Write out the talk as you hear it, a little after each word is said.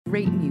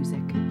great music.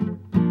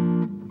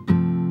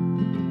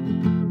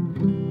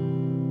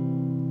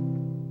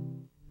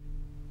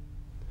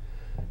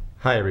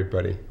 Hi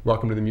everybody,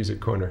 welcome to the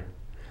Music Corner.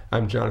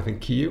 I'm Jonathan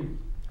Q.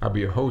 I'll be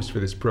your host for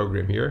this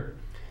program here.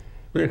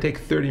 We're going to take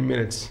 30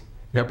 minutes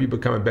and help you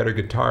become a better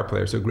guitar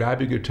player. So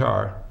grab your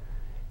guitar,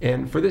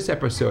 and for this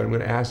episode I'm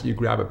going to ask you to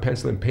grab a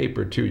pencil and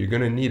paper too. You're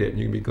going to need it and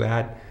you're going to be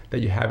glad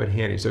that you have it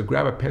handy. So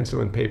grab a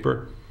pencil and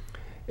paper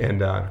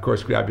and of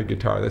course grab your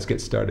guitar. Let's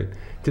get started.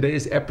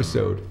 Today's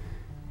episode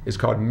is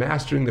called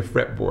Mastering the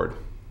Fretboard,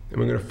 and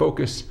we're going to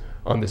focus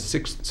on the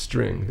 6th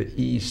string, the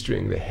E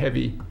string, the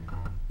heavy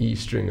E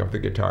string of the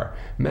guitar.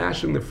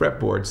 Mastering the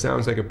fretboard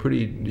sounds like a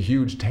pretty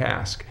huge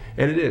task,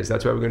 and it is.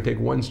 That's why we're going to take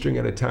one string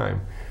at a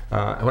time.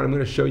 What I'm going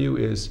to show you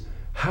is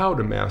how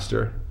to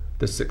master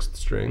the 6th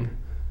string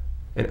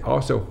and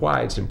also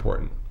why it's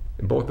important.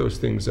 And both those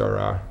things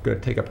are going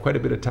to take up quite a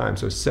bit of time,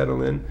 so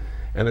settle in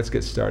and let's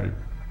get started.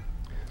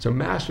 So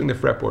mastering the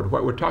fretboard,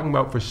 what we're talking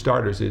about for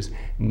starters is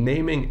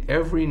naming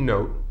every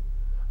note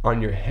on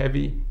your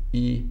heavy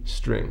E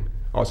string,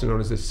 also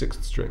known as the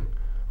 6th string.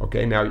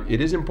 Okay, now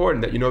it is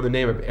important that you know the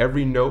name of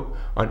every note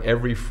on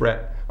every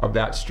fret of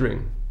that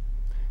string.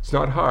 It's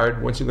not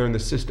hard once you learn the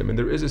system, and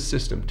there is a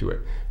system to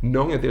it.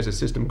 Knowing that there's a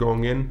system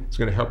going in is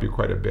going to help you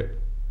quite a bit.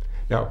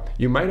 Now,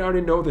 you might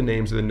already know the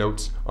names of the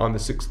notes on the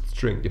 6th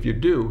string. If you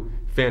do,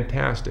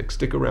 fantastic.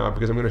 Stick around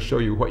because I'm going to show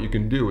you what you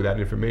can do with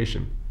that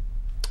information.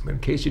 But in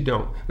case you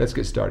don't, let's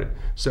get started.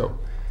 So,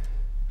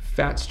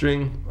 fat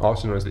string,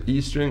 also known as the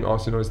E string,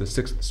 also known as the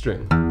 6th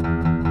string.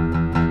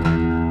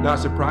 Now,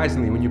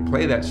 surprisingly, when you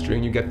play that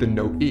string, you get the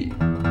note E.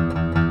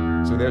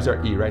 So there's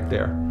our E right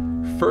there.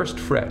 First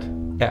fret,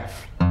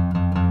 F.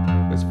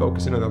 Let's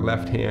focus in on the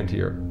left hand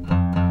here.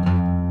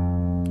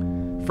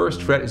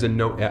 First fret is a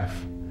note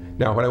F.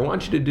 Now, what I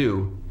want you to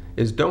do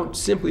is don't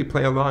simply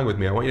play along with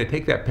me. I want you to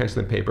take that pencil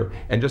and paper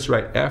and just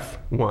write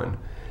F1.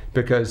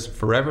 Because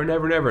forever and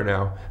ever and ever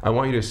now, I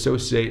want you to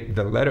associate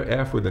the letter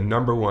F with the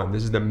number 1.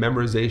 This is the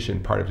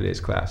memorization part of today's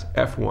class.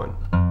 F1.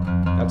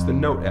 That's the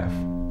note F.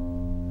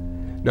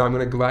 Now I'm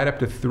going to glide up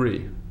to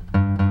 3,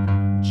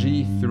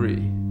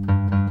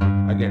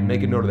 G3. Again,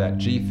 make a note of that,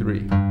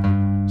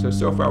 G3.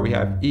 So far we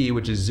have E,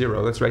 which is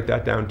 0. Let's write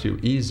that down too,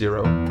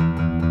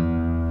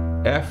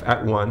 E0, F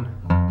at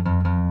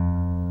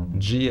 1,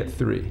 G at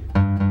 3.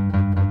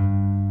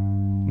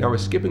 Now we're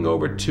skipping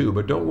over 2,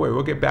 but don't worry,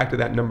 we'll get back to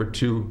that number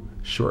 2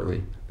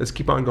 shortly. Let's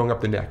keep on going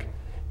up the neck.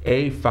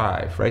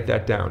 A5, write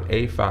that down,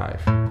 A5.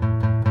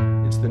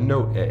 It's the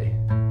note A.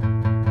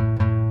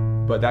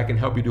 But that can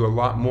help you do a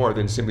lot more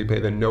than simply play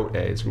the note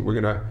A.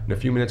 In a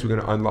few minutes, we're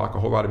going to unlock a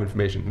whole lot of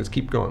information. Let's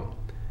keep going.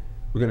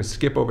 We're going to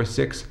skip over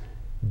 6,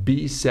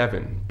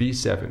 B7,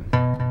 B7.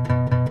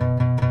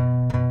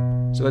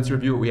 So let's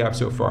review what we have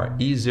so far.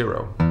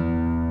 E0,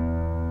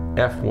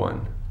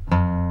 F1,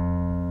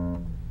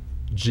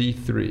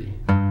 G3,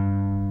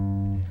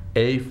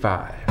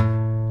 A5.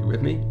 You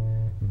with me?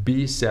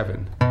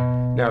 B7.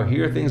 Now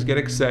here things get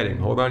exciting.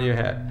 Hold on to your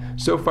hat.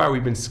 So far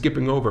we've been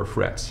skipping over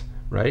frets.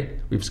 Right?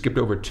 We've skipped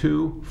over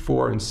 2,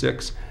 4, and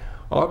 6.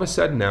 All of a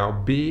sudden now,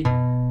 B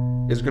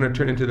is going to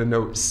turn into the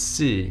note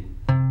C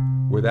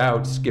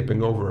without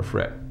skipping over a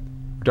fret.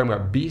 We're talking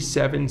about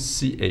B7,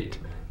 C8.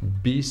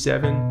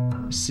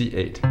 B7,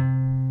 C8.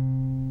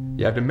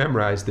 You have to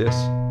memorize this.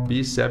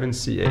 B7,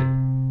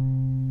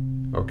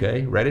 C8.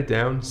 Okay, write it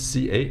down,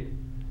 C8.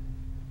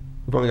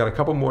 We've only got a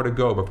couple more to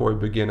go before we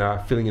begin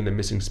filling in the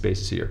missing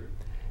spaces here.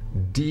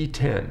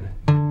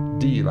 D10.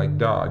 D like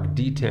dog,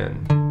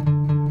 D10.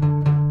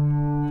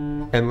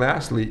 And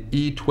lastly,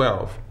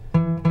 E12.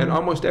 And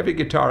almost every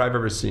guitar I've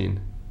ever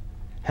seen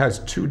has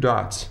 2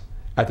 dots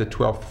at the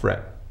 12th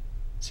fret.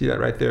 See that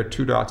right there,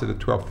 2 dots at the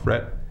 12th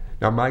fret?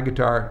 Now my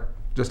guitar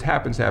just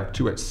happens to have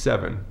 2 at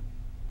 7.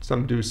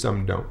 Some do,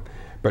 some don't.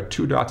 But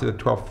 2 dots at the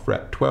 12th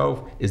fret.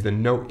 12 is the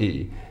note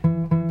E.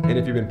 And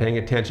if you've been paying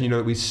attention, you know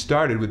that we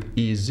started with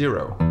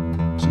E0.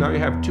 So now you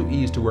have 2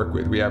 E's to work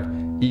with. We have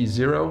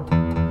E0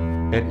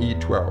 and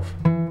E12.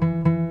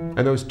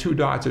 And those 2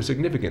 dots are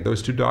significant.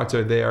 Those 2 dots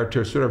are there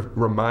to sort of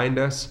remind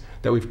us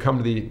that we've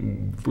come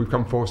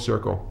full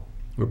circle.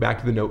 We're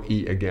back to the note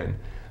E again.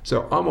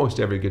 So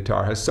almost every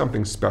guitar has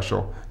something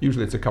special.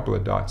 Usually it's a couple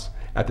of dots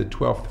at the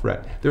 12th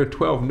fret. There are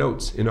 12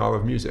 notes in all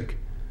of music.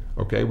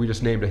 Okay, we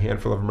just named a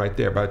handful of them right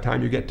there. By the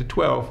time you get to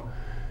 12,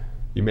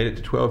 you made it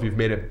to 12, you've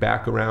made it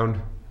back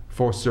around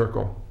full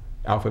circle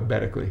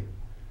alphabetically.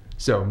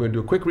 So I'm going to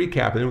do a quick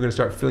recap and then we're going to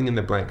start filling in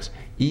the blanks.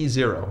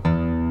 E0,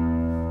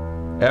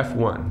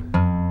 F1,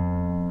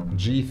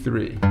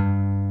 G3,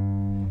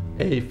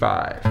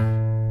 A5,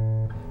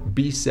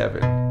 B7,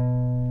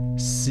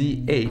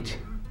 C8,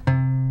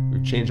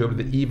 we've changed over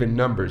the even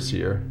numbers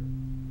here,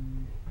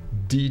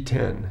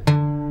 D10,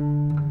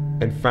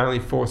 and finally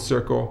full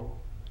circle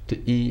to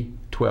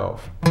E12.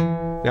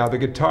 Now the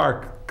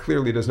guitar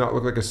clearly does not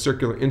look like a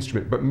circular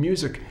instrument, but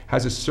music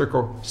has a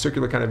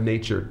circular kind of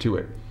nature to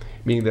it,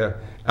 meaning the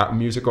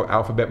musical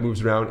alphabet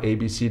moves around A,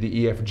 B, C, D,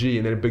 E, F, G,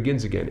 and then it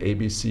begins again, A,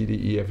 B, C, D,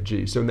 E, F,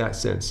 G. So in that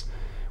sense,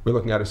 we're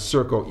looking at a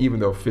circle, even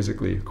though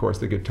physically, of course,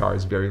 the guitar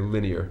is very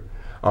linear.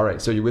 All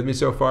right, so you with me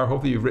so far?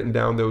 Hopefully you've written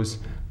down those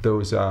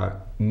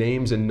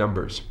names and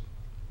numbers.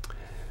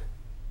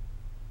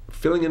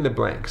 Filling in the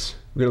blanks.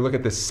 We're going to look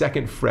at the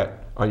 2nd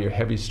fret on your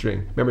heavy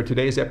string. Remember,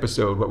 today's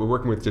episode, what we're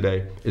working with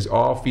today, is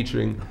all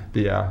featuring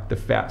the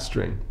fat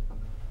string.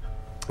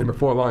 And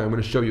before long, I'm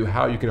going to show you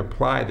how you can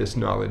apply this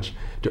knowledge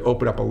to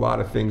open up a lot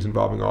of things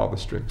involving all the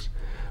strings.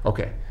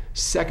 Okay,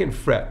 2nd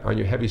fret on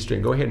your heavy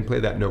string. Go ahead and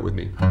play that note with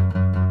me.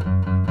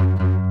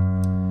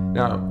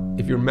 Now,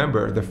 if you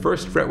remember, the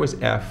 1st fret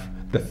was F,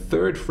 the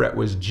 3rd fret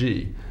was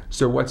G.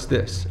 So what's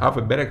this?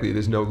 Alphabetically,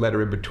 there's no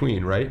letter in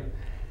between, right?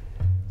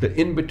 The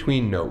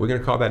in-between note, we're going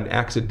to call that an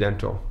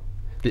accidental.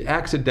 The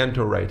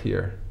accidental right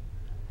here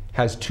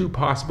has 2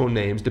 possible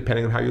names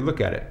depending on how you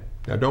look at it.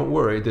 Now don't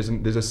worry, there's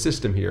a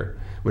system here.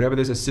 Whenever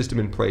there's a system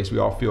in place, we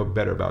all feel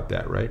better about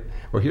that, right?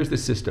 Well, here's the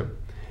system.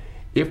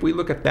 If we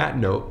look at that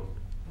note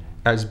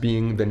as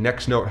being the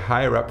next note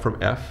higher up from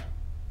F,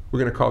 we're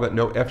going to call that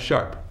note F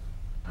sharp.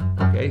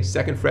 Okay,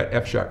 2nd fret,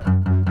 F sharp.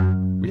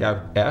 We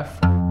have F,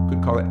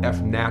 could call it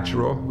F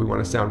natural. We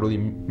want to sound really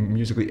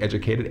musically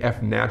educated.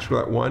 F natural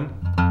at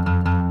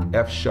 1,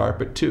 F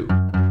sharp at 2.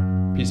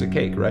 Piece of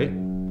cake, right?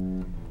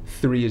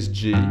 3 is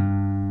G,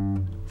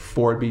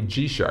 4 would be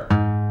G sharp.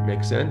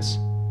 Makes sense?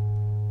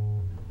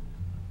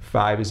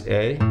 5 is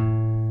A,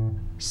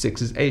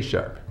 6 is A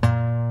sharp.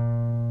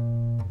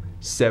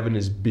 7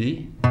 is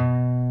B,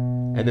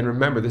 and then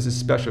remember, this is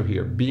special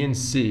here. B and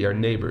C are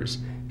neighbors.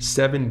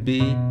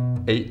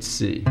 7B,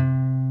 8C.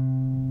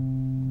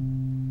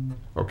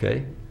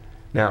 Okay?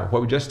 Now,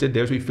 what we just did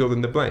there is we filled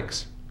in the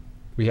blanks.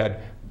 We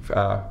had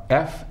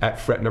F at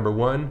fret number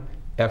 1,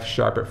 F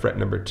sharp at fret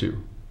number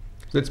 2.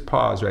 Let's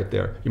pause right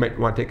there. You might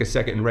want to take a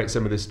second and write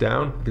some of this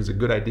down. It's a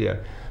good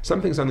idea.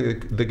 Some things on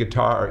the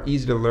guitar are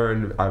easy to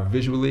learn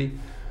visually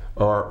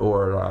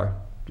or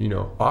you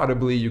know,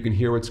 audibly. You can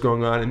hear what's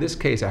going on. In this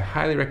case, I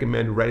highly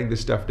recommend writing this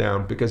stuff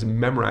down because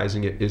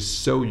memorizing it is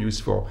so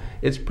useful.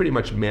 It's pretty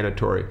much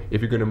mandatory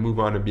if you're going to move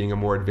on to being a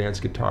more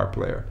advanced guitar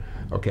player.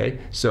 Okay,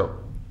 so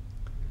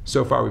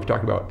far we've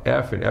talked about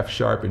F and F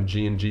sharp and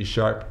G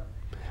sharp.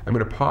 I'm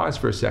going to pause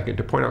for a second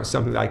to point out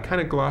something that I kind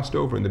of glossed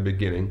over in the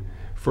beginning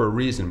for a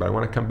reason, but I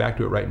want to come back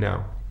to it right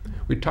now.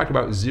 We talked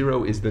about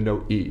 0 is the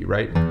note E,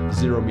 right?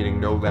 0 meaning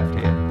no left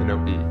hand, the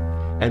note E.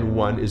 And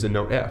 1 is the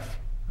note F.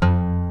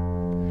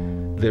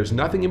 There's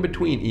nothing in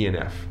between E and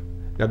F.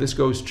 Now this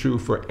goes true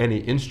for any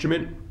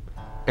instrument,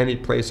 any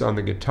place on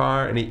the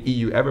guitar, any E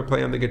you ever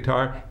play on the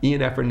guitar. E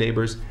and F are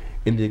neighbors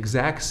in the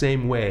exact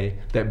same way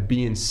that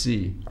B and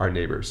C are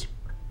neighbors.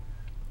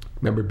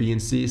 Remember B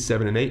and C,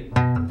 7 and 8?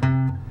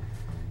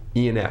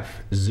 E and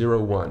F,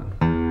 0,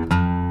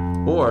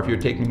 1. Or if you're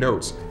taking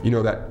notes, you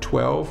know that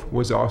 12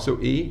 was also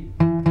E,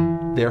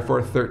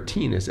 therefore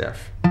 13 is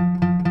F.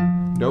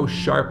 No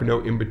sharp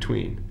note in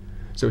between.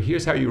 So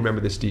here's how you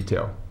remember this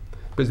detail.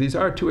 Because these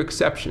are 2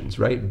 exceptions,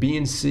 right? B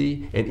and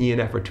C and E and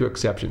F are 2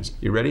 exceptions.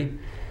 You ready?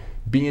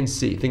 B and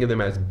C, think of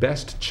them as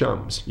best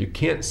chums. You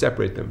can't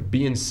separate them,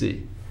 B and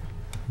C.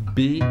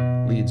 B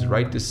leads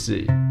right to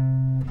C.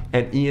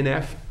 And E and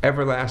F,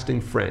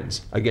 everlasting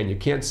friends. Again, you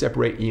can't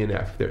separate E and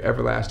F. They're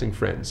everlasting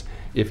friends.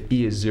 If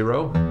E is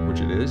 0, which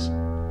it is,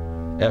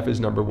 F is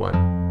number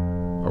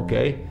 1.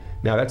 Okay?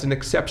 Now that's an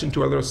exception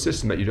to our little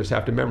system that you just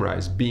have to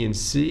memorize. B and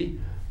C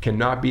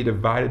cannot be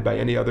divided by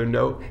any other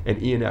note,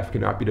 and E and F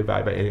cannot be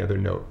divided by any other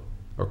note.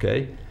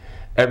 Okay?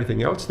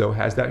 Everything else, though,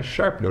 has that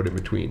sharp note in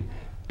between.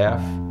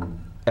 F,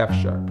 F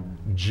sharp,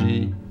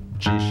 G,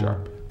 G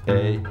sharp,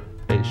 A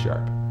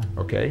sharp.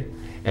 Okay?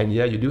 And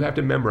yeah, you do have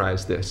to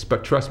memorize this,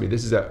 but trust me,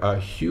 this is a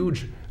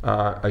huge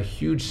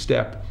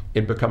step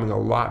in becoming a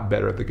lot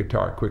better at the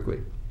guitar quickly.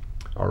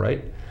 All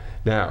right?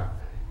 Now,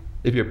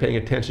 if you're paying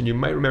attention, you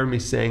might remember me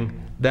saying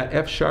that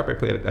F sharp I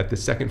played at the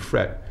 2nd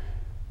fret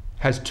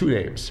has 2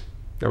 names.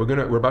 Now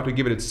we're about to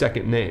give it its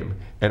 2nd name,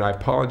 and I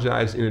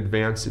apologize in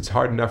advance. It's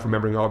hard enough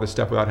remembering all this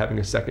stuff without having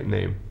a 2nd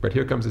name, but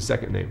here comes the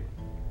 2nd name.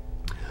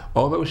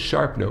 All those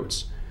sharp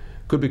notes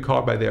could be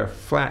called by their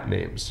flat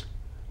names.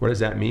 What does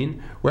that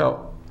mean?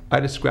 Well, I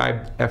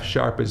described F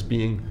sharp as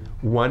being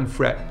 1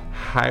 fret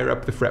higher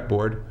up the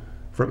fretboard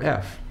from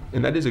F.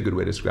 And that is a good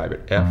way to describe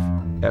it,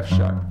 F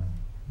sharp.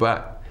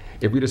 But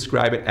if we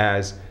describe it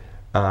as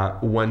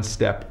 1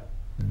 step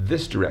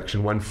this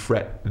direction, 1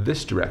 fret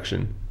this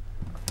direction,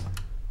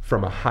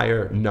 from a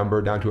higher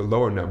number down to a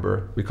lower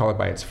number, we call it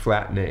by its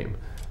flat name.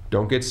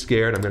 Don't get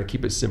scared, I'm going to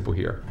keep it simple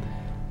here.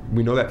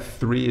 We know that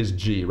 3 is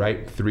G,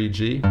 right?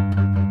 3G.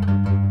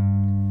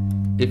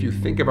 If you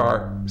think of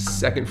our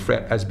 2nd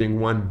fret as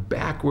being 1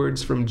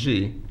 backwards from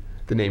G,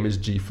 the name is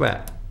G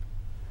flat.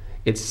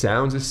 It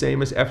sounds the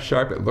same as F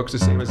sharp, it looks the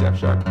same as F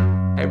sharp,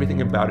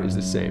 everything about it is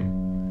the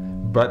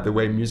same. But the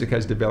way music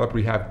has developed,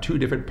 we have 2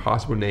 different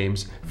possible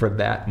names for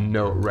that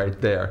note right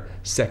there,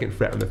 2nd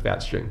fret on the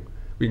fat string.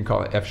 We can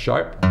call it F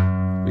sharp,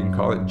 we can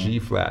call it G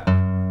flat.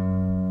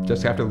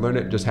 Just have to learn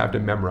it, just have to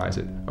memorize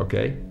it,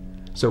 okay?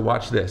 So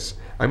watch this.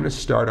 I'm going to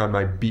start on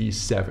my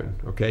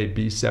B7, okay?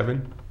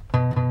 B7.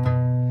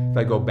 If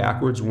I go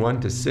backwards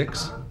 1 to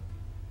 6,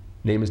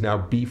 name is now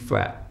B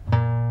flat.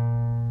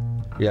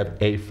 We have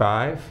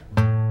A5,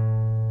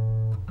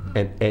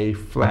 and A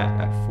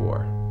flat at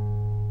 4.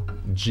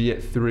 G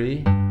at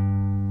 3,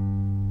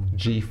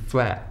 G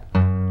flat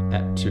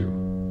at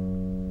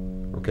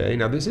 2. Okay,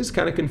 now this is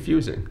kind of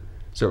confusing.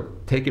 So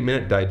take a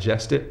minute,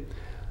 digest it.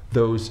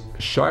 Those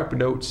sharp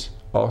notes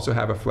also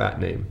have a flat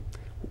name.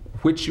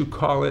 Which you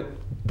call it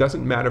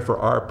doesn't matter for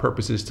our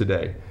purposes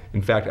today.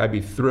 In fact, I'd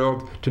be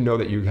thrilled to know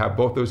that you have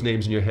both those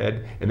names in your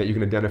head and that you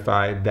can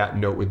identify that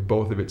note with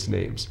both of its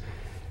names.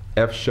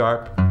 F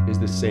sharp is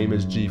the same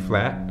as G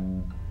flat.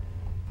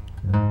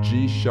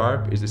 G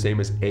sharp is the same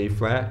as A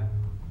flat.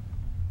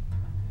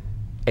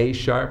 A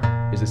sharp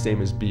is the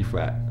same as B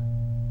flat,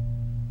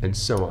 and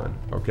so on,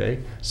 okay?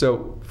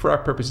 So for our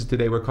purposes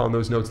today, we're calling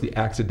those notes the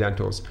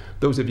accidentals.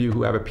 Those of you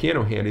who have a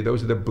piano handy,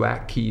 those are the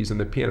black keys on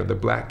the piano. The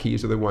black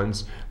keys are the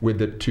ones with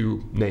the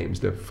two names,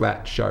 the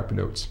flat, sharp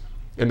notes.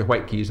 And the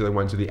white keys are the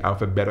ones with the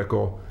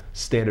alphabetical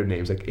standard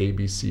names like A,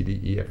 B, C, D,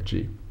 E, F,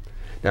 G.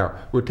 Now,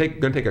 we're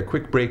going to take a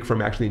quick break from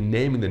actually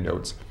naming the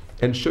notes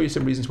and show you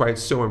some reasons why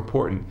it's so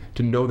important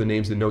to know the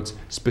names of the notes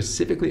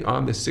specifically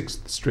on the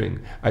 6th string.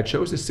 I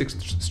chose the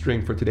 6th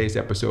string for today's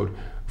episode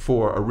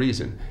for a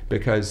reason,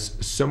 because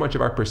so much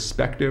of our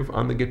perspective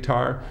on the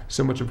guitar,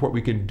 so much of what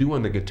we can do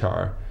on the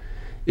guitar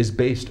is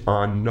based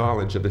on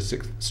knowledge of the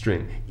 6th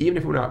string. Even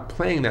if we're not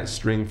playing that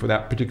string for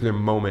that particular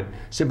moment,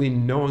 simply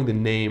knowing the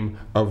name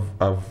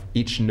of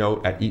each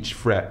note at each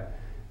fret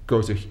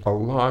goes a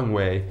long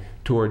way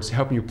towards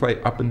helping you play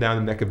up and down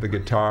the neck of the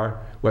guitar,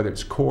 whether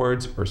it's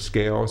chords or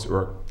scales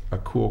or a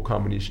cool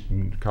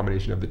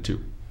combination of the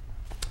two.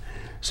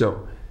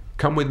 So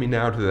come with me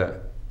now to the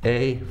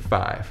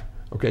A5.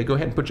 Okay, go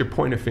ahead and put your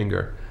pointer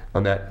finger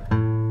on that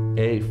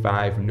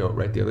A5 note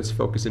right there. Let's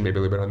focus in maybe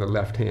a little bit on the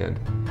left hand.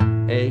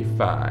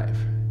 A5.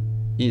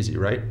 Easy,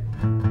 right?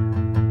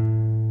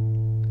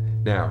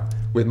 Now,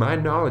 with my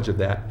knowledge of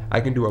that, I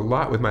can do a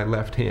lot with my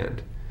left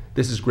hand.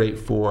 This is great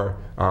for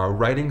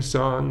writing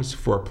songs,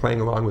 for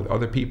playing along with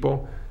other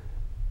people.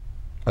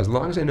 As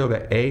long as I know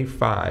that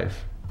A5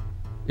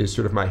 is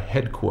sort of my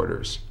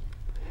headquarters,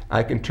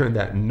 I can turn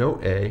that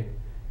note A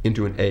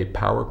into an A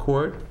power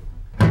chord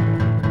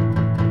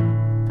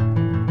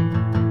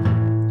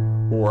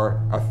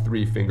or a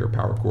 3-finger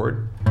power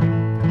chord.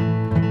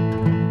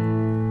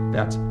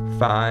 That's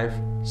 5,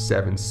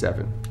 7,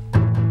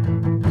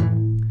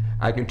 7.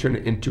 I can turn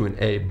it into an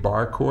A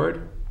bar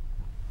chord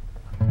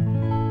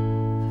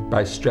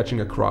by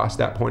stretching across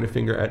that pointer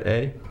finger at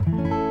A.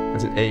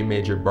 That's an A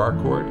major bar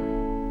chord.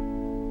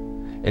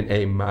 An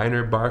A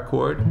minor bar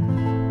chord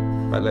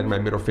by letting my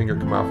middle finger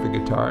come off the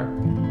guitar.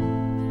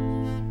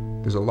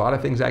 There's a lot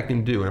of things I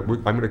can do, and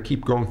I'm going to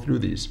keep going through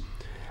these.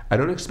 I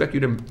don't expect you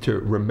to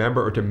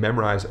remember or to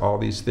memorize all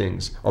these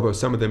things, although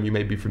some of them you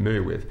may be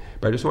familiar with.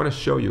 But I just want to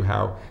show you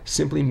how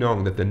simply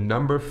knowing that the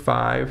number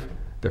 5,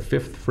 the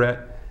 5th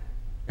fret,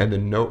 and the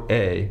note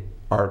A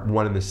are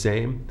one and the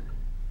same,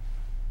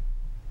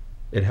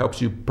 it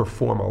helps you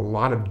perform a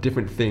lot of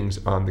different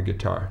things on the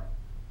guitar.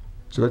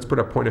 So let's put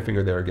a pointer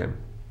finger there again.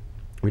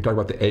 We talk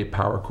about the A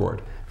power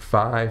chord,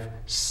 5,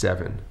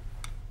 7.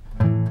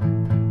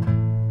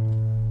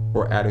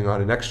 Or adding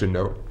on an extra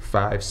note,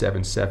 5,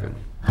 7, 7.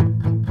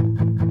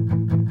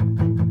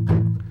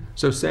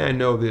 So say I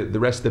know the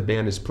rest of the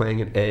band is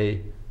playing an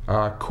A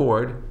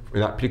chord in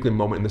that particular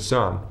moment in the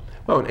song.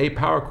 Well, an A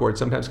power chord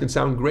sometimes can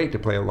sound great to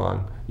play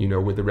along,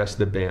 with the rest of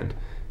the band.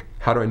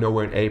 How do I know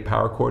where an A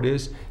power chord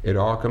is? It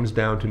all comes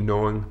down to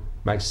knowing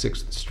my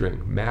 6th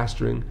string,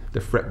 mastering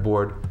the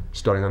fretboard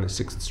starting on the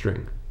 6th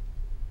string.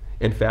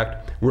 In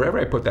fact, wherever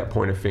I put that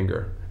pointer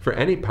finger, for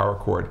any power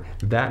chord,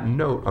 that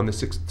note on the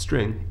 6th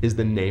string is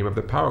the name of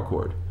the power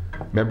chord.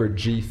 Remember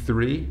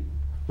G3?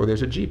 Well,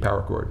 there's a G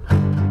power chord.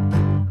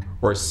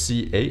 Or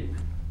C8.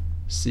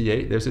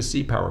 C8, there's a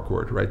C power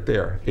chord right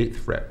there, 8th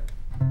fret.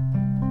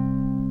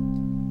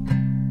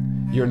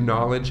 Your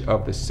knowledge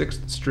of the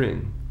 6th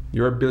string,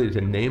 your ability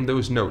to name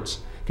those notes,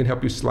 can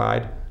help you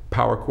slide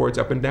power chords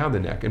up and down the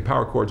neck. And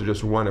power chords are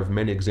just one of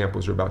many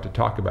examples we're about to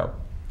talk about.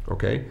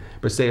 Okay?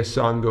 But say a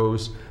song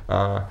goes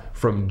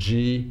from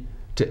G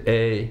to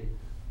A,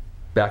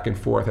 back and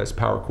forth as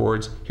power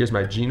chords. Here's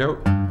my G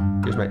note,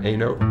 here's my A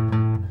note,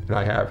 and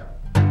I have.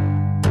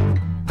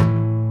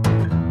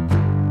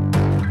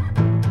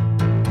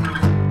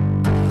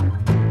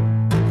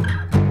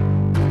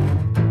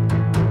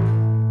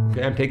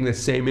 Okay, I'm taking the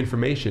same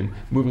information,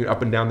 moving it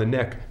up and down the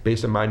neck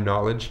based on my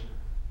knowledge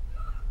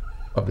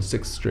of the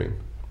 6th string.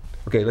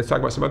 Okay, let's talk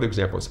about some other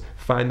examples.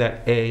 Find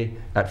that A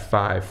at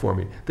 5 for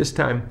me. This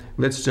time,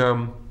 let's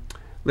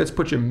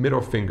put your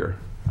middle finger,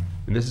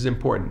 and this is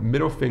important,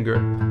 middle finger,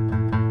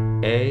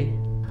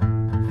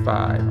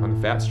 A5 on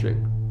the fat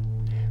string.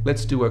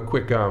 Let's do a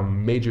quick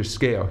major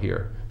scale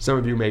here. Some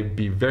of you may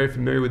be very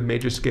familiar with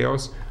major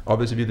scales.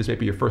 Others of you, this may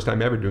be your first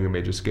time ever doing a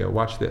major scale.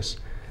 Watch this.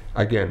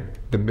 Again,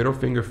 the middle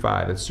finger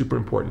 5, that's super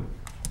important.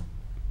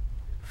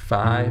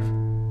 5,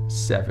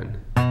 7,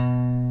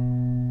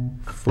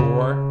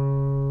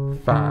 4,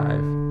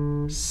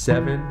 5,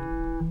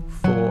 7,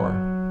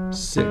 4,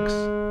 6,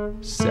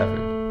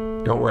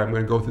 7. Don't worry, I'm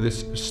going to go through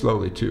this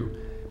slowly too,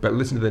 but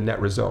listen to the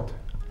net result.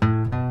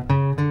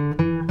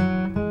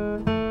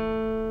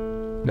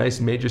 Nice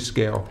major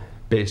scale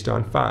based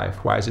on 5.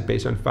 Why is it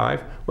based on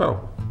 5?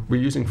 Well,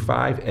 we're using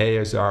 5A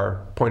as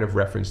our point of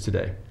reference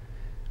today.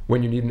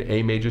 When you need an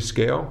A major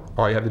scale,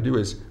 all you have to do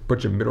is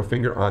put your middle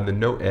finger on the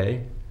note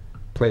A,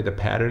 play the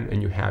pattern,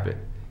 and you have it.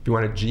 If you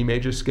want a G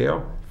major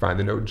scale, find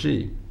the note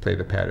G, play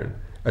the pattern.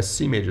 A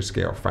C major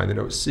scale, find the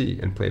note C,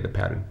 and play the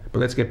pattern. But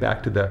let's get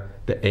back to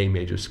the A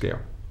major scale.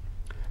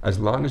 As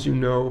long as you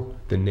know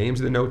the names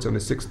of the notes on the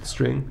 6th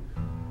string,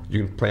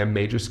 you can play a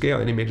major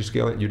scale, any major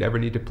scale that you'd ever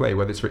need to play,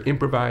 whether it's for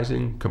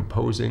improvising,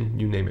 composing,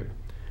 you name it.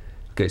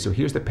 Okay, so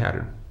here's the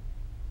pattern.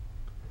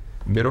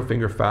 Middle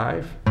finger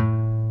 5,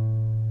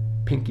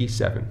 pinky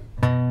 7.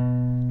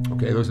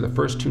 Okay, those are the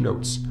first 2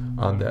 notes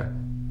on the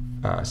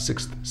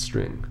 6th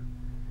string.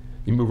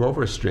 You move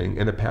over a string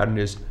and the pattern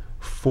is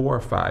 4,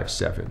 5,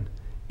 7.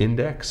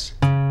 Index,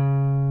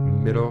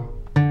 middle,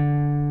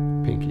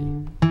 pinky.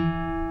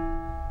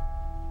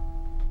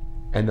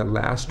 And the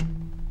last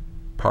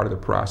part of the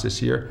process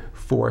here,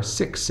 4,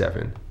 6,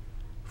 7.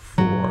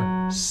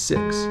 4,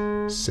 6,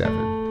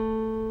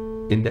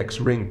 7. Index,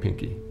 ring,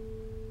 pinky.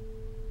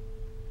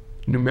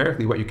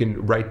 Numerically, what you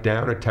can write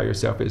down or tell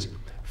yourself is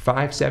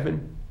 5,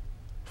 7,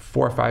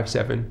 4, 5,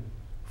 7,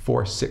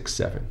 4, 6,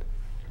 7.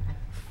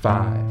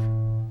 5,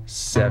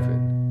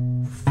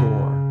 7,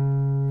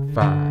 4,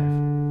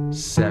 5,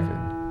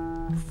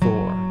 7,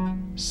 4,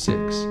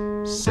 6,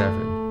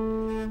 7.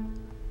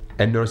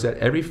 And notice that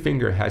every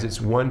finger has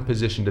its one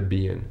position to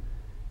be in.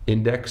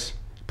 Index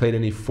played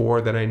any 4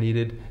 that I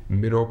needed,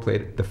 middle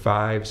played the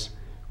 5s,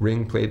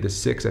 ring played the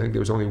 6, I think there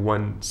was only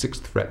one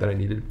 6th fret that I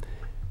needed,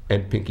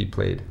 and pinky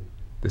played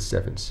the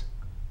 7s.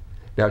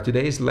 Now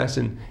today's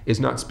lesson is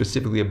not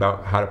specifically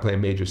about how to play a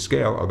major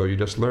scale, although you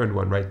just learned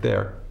one right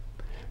there,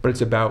 but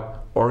it's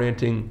about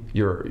orienting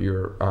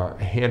your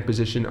hand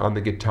position on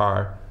the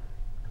guitar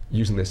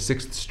using the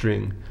 6th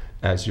string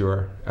as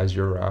your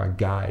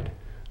guide,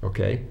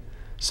 okay?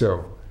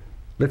 So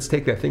let's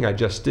take that thing I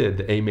just did,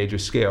 the A major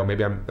scale.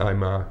 Maybe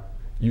I'm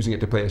using it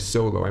to play a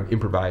solo. I'm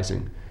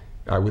improvising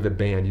with a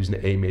band using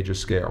the A major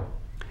scale.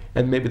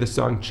 And maybe the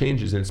song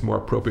changes and it's more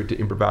appropriate to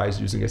improvise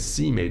using a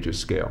C major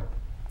scale.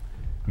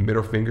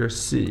 Middle finger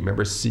C.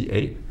 Remember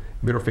C8?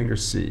 Middle finger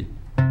C.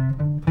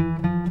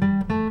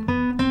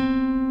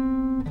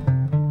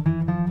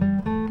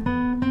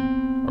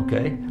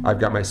 Okay, I've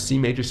got my C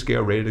major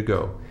scale ready to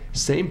go.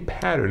 Same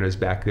pattern as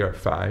back there at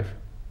 5,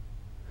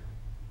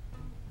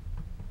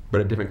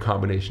 but a different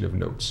combination of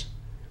notes.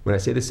 When I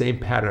say the same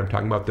pattern, I'm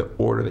talking about the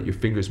order that your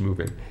fingers move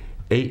in.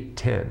 8,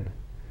 10,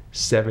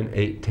 7,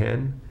 8,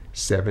 10,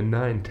 7,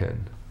 9,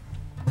 10.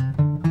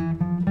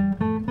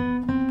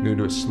 I'm going to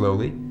do it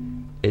slowly.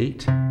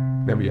 8,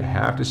 remember you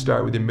have to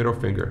start with your middle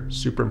finger,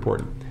 super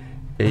important.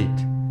 8,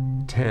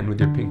 10 with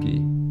your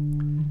pinky,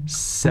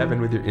 7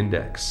 with your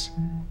index,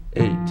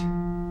 8,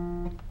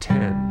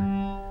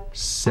 10,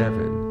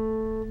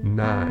 7,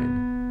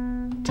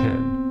 9,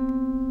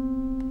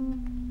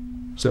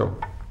 10. So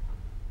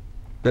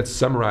let's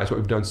summarize what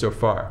we've done so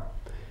far.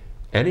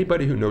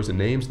 Anybody who knows the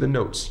names of the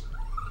notes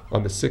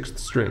on the 6th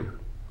string,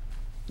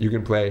 you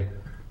can play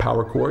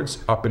power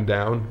chords up and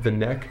down the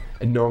neck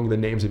and knowing the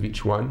names of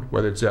each one,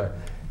 whether it's a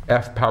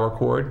F power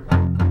chord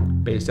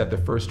based at the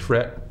 1st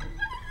fret,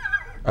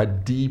 a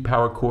D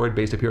power chord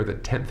based up here at the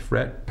 10th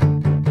fret,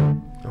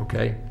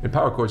 okay? And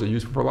power chords are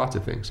used for lots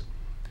of things.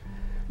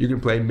 You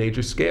can play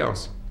major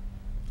scales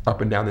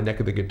up and down the neck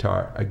of the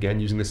guitar, again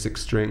using the 6th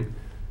string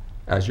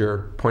as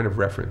your point of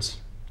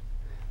reference.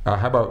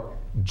 How about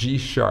G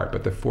sharp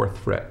at the 4th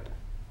fret?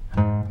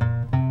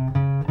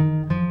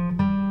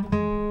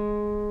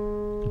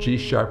 G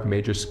sharp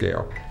major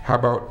scale. How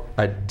about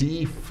a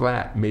D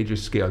flat major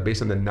scale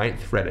based on the 9th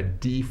fret, a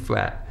D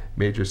flat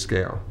major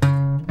scale?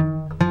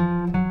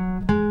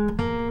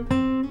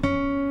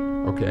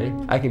 Okay,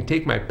 I can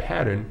take my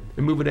pattern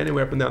and move it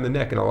anywhere up and down the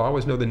neck, and I'll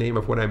always know the name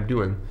of what I'm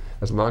doing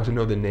as long as I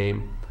know the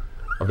name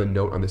of the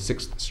note on the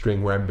 6th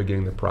string where I'm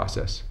beginning the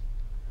process.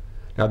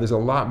 Now there's a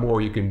lot more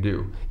you can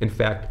do. In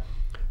fact,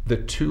 the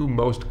 2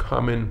 most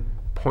common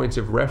points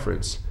of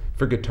reference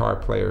for guitar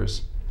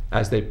players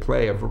as they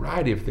play a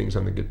variety of things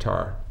on the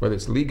guitar, whether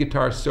it's lead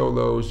guitar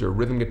solos or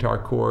rhythm guitar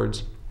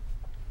chords,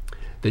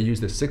 they use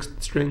the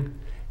 6th string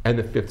and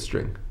the 5th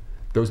string.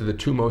 Those are the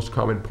 2 most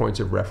common points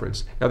of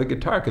reference. Now the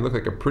guitar can look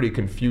like a pretty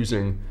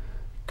confusing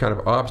kind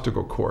of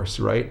obstacle course,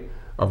 right?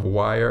 Of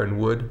wire and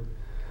wood.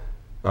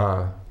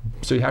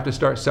 So you have to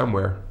start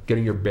somewhere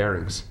getting your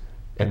bearings.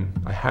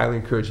 And I highly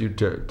encourage you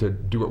to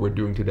do what we're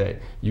doing today.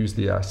 Use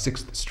the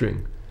 6th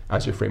string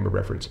as your frame of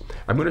reference.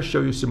 I'm going to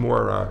show you some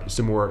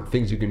more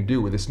things you can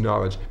do with this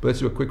knowledge, but let's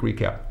do a quick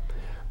recap.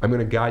 I'm going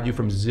to guide you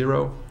from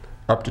 0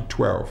 up to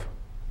 12.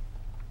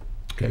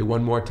 Okay,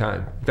 one more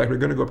time. In fact, we're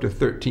going to go up to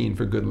 13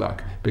 for good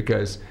luck,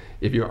 because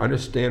if you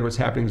understand what's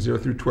happening 0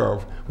 through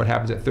 12, what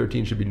happens at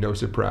 13 should be no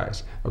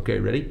surprise. Okay,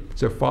 ready?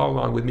 So follow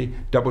along with me.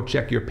 Double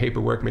check your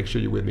paperwork. Make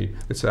sure you're with me.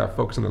 Let's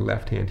focus on the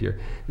left hand here.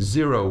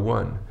 0,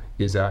 1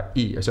 is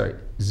E. Sorry,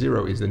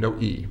 0 is the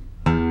note E.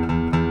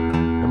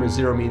 Remember,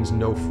 0 means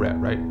no fret,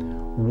 right?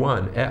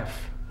 1,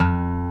 F.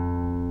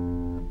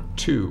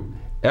 2,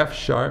 F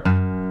sharp,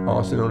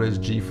 also known as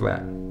G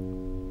flat,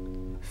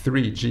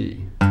 3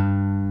 G,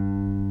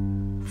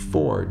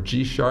 4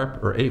 G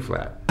sharp or A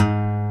flat,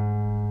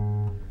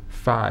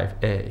 5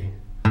 A,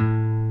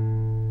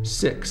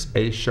 6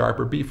 A sharp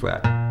or B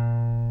flat,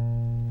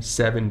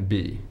 7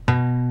 B.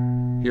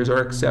 Here's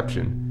our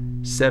exception.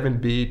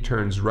 7B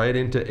turns right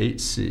into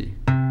 8C.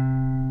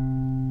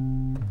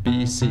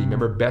 BC,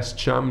 remember best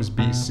chums,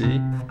 BC?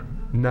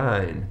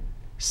 9,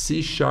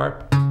 C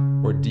sharp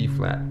or D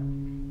flat.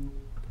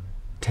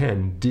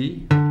 10,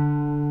 D.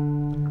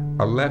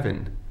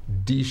 11,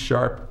 D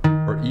sharp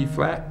or E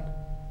flat.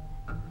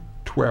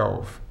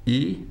 12,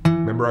 E,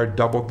 remember our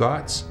double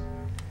dots?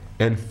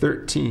 And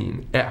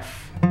 13,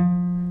 F.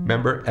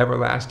 Remember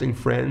everlasting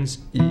friends,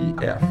 E,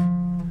 F.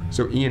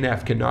 So E and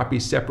F cannot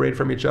be separated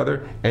from each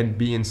other, and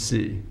B and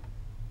C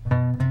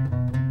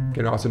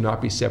can also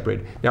not be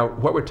separated. Now,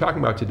 what we're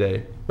talking about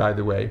today, by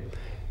the way,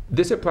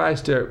 this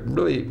applies to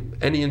really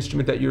any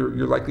instrument that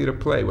you're likely to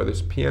play, whether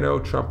it's piano,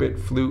 trumpet,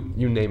 flute,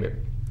 you name it.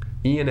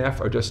 E and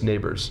F are just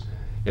neighbors.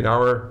 In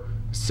our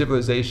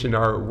civilization,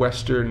 our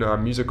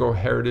Western musical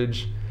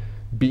heritage,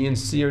 B and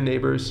C are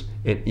neighbors,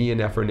 and E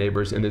and F are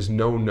neighbors, and there's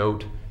no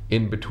note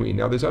in between.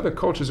 Now, there's other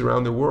cultures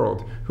around the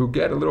world who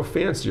get a little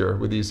fancier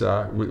with these,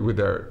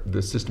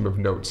 the system of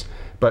notes.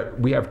 But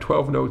we have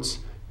 12 notes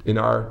in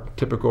our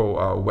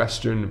typical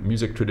Western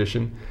music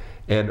tradition,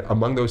 and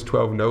among those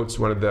 12 notes,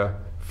 one of the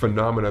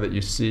phenomena that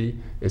you see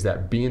is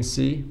that B and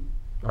C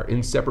are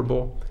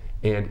inseparable,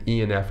 and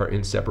E and F are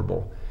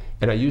inseparable.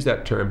 And I use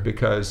that term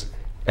because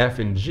F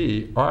and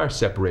G are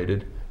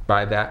separated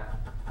by that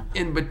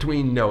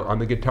in-between note. On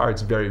the guitar,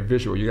 it's very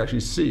visual. You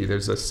actually see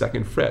there's a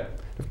second fret.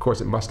 Of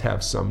course, it must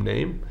have some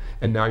name,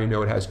 and now you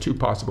know it has two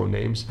possible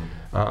names.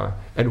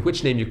 And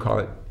which name you call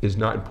it is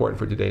not important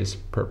for today's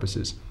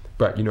purposes.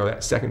 But you know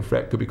that second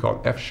fret could be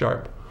called F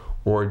sharp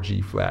or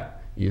G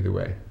flat, either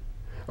way.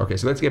 Okay,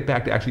 so let's get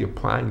back to actually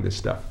applying this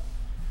stuff.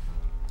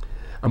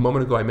 A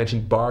moment ago, I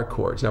mentioned bar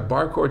chords. Now,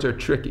 bar chords are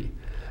tricky.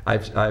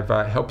 I've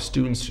helped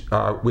students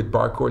with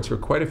bar chords for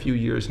quite a few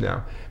years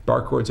now.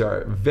 Bar chords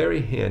are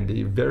very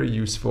handy, very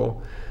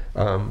useful.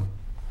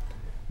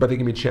 But they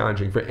can be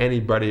challenging for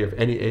anybody of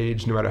any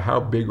age, no matter how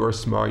big or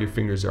small your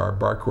fingers are.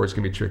 Bar chords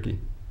can be tricky.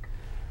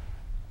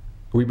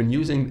 We've been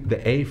using the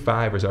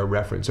A5 as our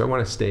reference, so I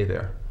want to stay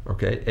there,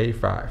 okay?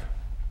 A5,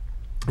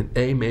 an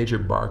A major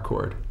bar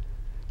chord.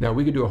 Now,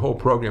 we could do a whole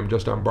program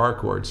just on bar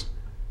chords,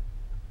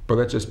 but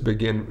let's just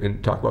begin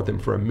and talk about them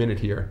for a minute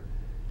here.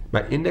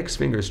 My index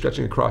finger is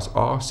stretching across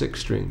all 6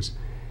 strings,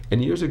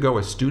 and years ago,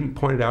 a student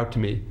pointed out to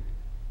me,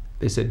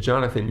 they said,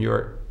 Jonathan,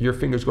 your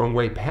finger's going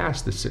way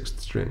past the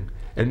 6th string.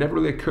 And it never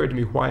really occurred to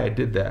me why I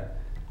did that.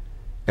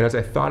 And as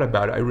I thought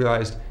about it, I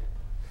realized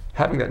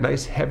having that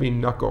nice heavy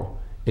knuckle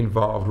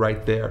involved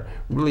right there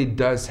really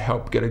does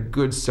help get a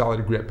good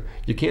solid grip.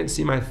 You can't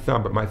see my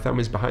thumb, but my thumb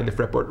is behind the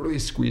fretboard, really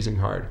squeezing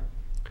hard.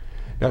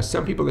 Now,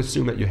 some people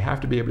assume that you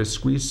have to be able to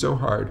squeeze so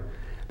hard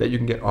that you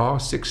can get all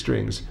 6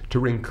 strings to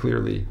ring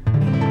clearly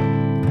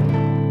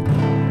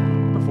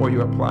before you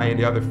apply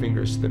any other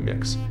fingers to the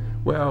mix.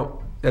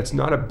 Well, that's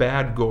not a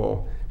bad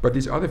goal, but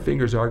these other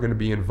fingers are going to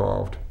be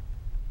involved,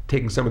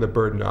 taking some of the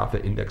burden off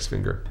the index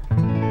finger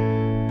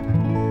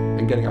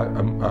and getting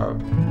a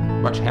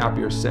much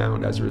happier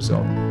sound as a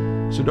result.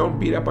 So don't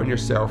beat up on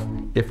yourself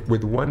if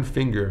with one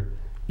finger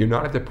you're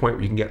not at the point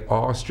where you can get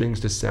all strings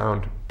to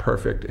sound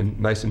perfect and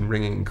nice and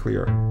ringing and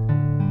clear.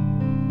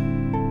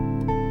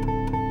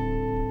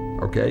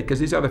 Okay, because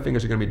these other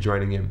fingers are going to be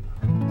joining in.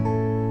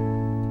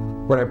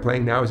 What I'm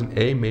playing now is an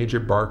A major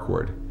bar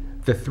chord.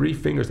 The 3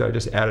 fingers that I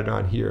just added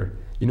on here,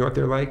 you know what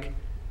they're like?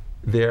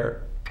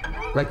 They're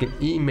like an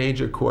E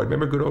major chord.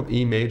 Remember good old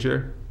E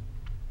major?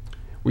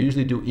 We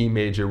usually do E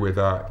major with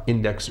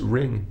index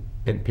ring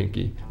and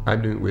pinky.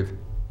 I'm doing it with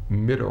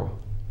middle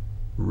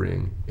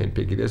ring and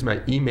pinky. There's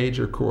my E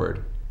major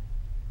chord.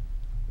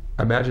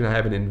 Imagine I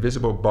have an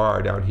invisible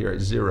bar down here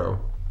at 0.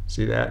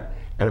 See that?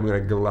 And I'm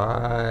going to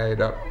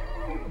glide up.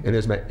 And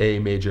there's my A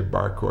major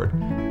bar chord.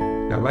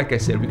 Now, like I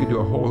said, we could do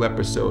a whole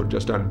episode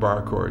just on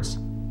bar chords.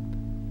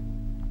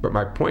 But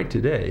my point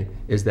today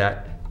is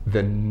that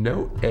the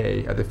note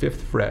A at the 5th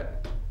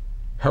fret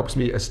helps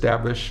me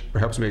establish, or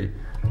helps me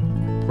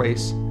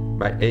place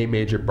my A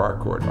major bar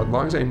chord. As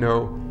long as I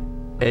know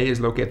A is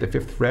located at the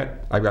 5th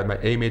fret, I've got my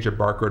A major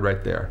bar chord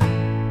right there.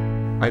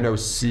 I know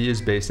C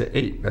is based at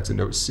 8, that's a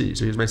note C,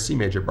 so here's my C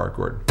major bar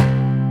chord.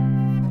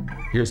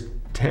 Here's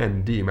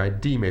 10, D, my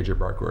D major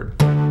bar chord.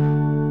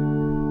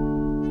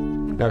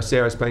 Now say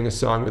I was playing a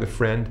song with a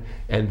friend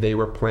and they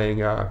were playing,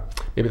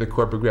 maybe the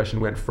chord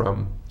progression went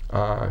from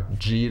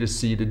G to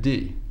C to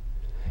D.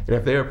 And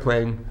if they were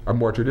playing a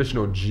more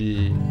traditional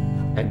G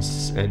and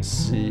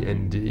C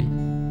and D,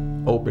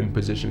 open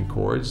position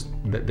chords,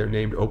 they're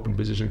named open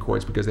position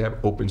chords because they have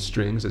open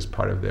strings as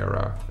part of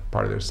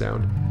their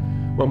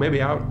sound. Well, maybe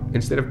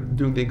instead of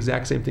doing the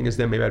exact same thing as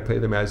them, maybe I'd play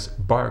them as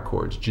bar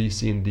chords, G,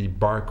 C, and D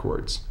bar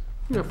chords.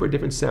 You know, for a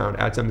different sound,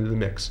 add something to the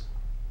mix.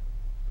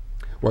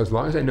 Well, as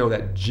long as I know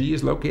that G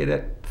is located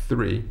at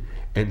 3,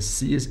 and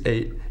C is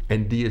 8,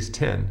 and D is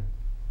 10,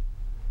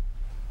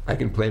 I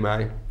can play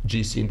my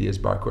G, C, and D as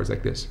bar chords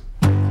like this.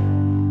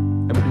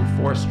 I'm going to do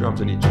 4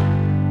 strums on each.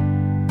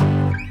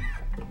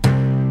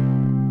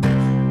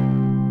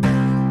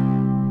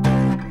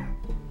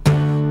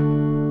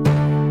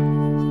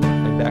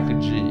 And back to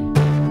G.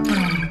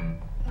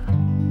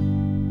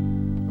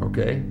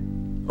 Okay?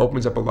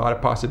 Opens up a lot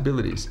of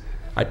possibilities.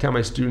 I tell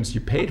my students,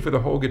 you paid for the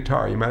whole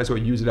guitar. You might as well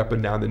use it up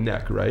and down the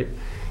neck, right?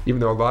 Even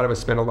though a lot of us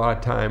spend a lot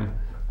of time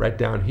right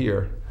down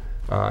here.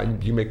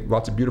 And you make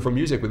lots of beautiful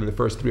music within the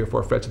first 3 or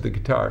 4 frets of the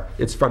guitar.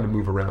 It's fun to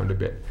move around a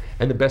bit.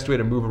 And the best way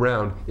to move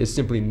around is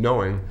simply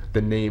knowing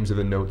the names of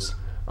the notes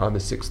on the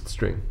 6th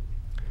string.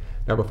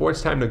 Now before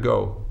it's time to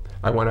go,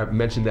 I want to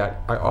mention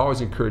that I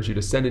always encourage you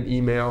to send an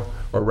email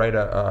or write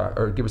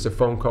or give us a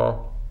phone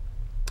call.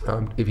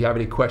 If you have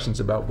any questions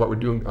about what we're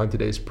doing on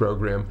today's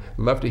program,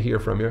 love to hear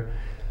from you.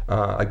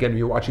 Again,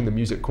 you're watching the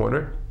Music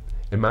Corner,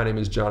 and my name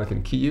is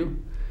Jonathan Q+A.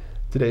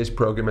 Today's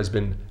program has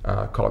been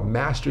called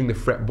Mastering the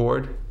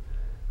Fretboard,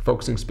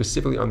 focusing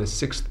specifically on the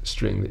 6th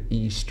string, the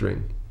E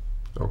string.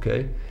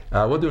 Okay?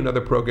 We'll do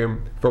another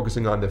program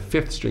focusing on the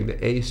 5th string,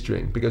 the A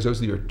string, because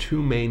those are your 2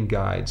 main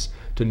guides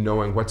to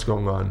knowing what's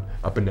going on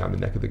up and down the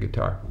neck of the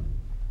guitar.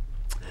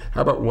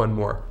 How about one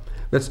more?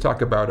 Let's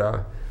talk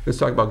about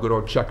good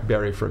old Chuck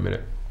Berry for a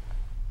minute.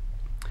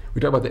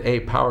 We talk about the A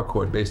power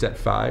chord based at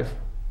 5.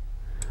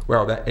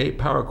 Well, that A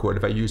power chord,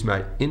 if I use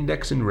my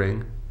index and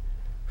ring,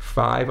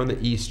 5 on the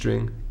E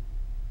string,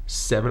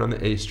 7 on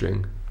the A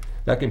string,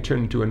 that can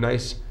turn into a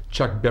nice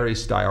Chuck Berry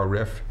style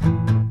riff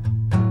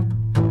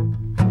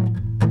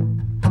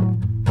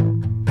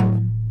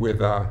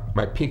with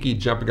my pinky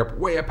jumping up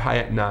way up high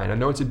at 9. I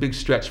know it's a big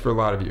stretch for a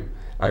lot of you.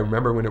 I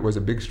remember when it was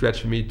a big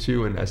stretch for me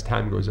too, and as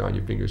time goes on,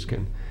 your fingers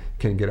can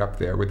get up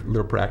there with a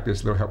little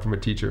practice, a little help from a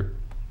teacher.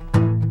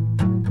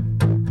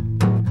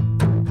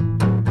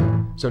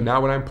 So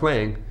now what I'm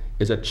playing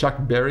is a Chuck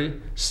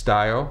Berry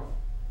style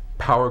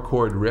power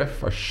chord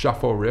riff, a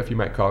shuffle riff you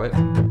might call it.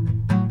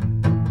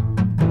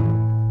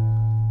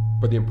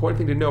 But the important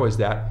thing to know is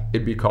that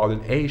it'd be called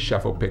an A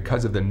shuffle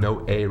because of the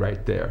note A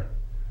right there.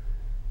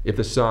 If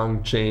the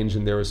song changed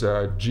and there was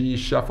a G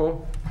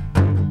shuffle,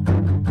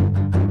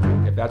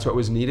 if that's what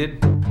was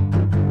needed,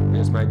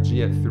 there's my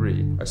G at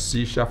 3, a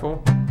C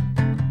shuffle.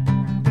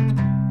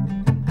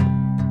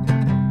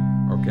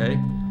 Okay?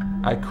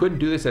 I couldn't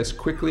do this as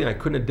quickly, and I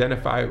couldn't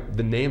identify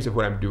the names of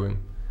what I'm doing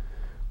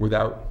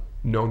without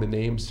knowing the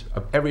names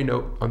of every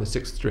note on the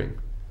 6th string.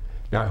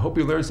 Now, I hope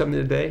you learned something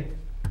today.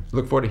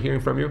 Look forward to hearing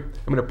from you.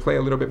 I'm going to play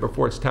a little bit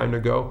before it's time to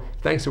go.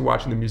 Thanks for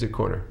watching the Music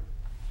Corner.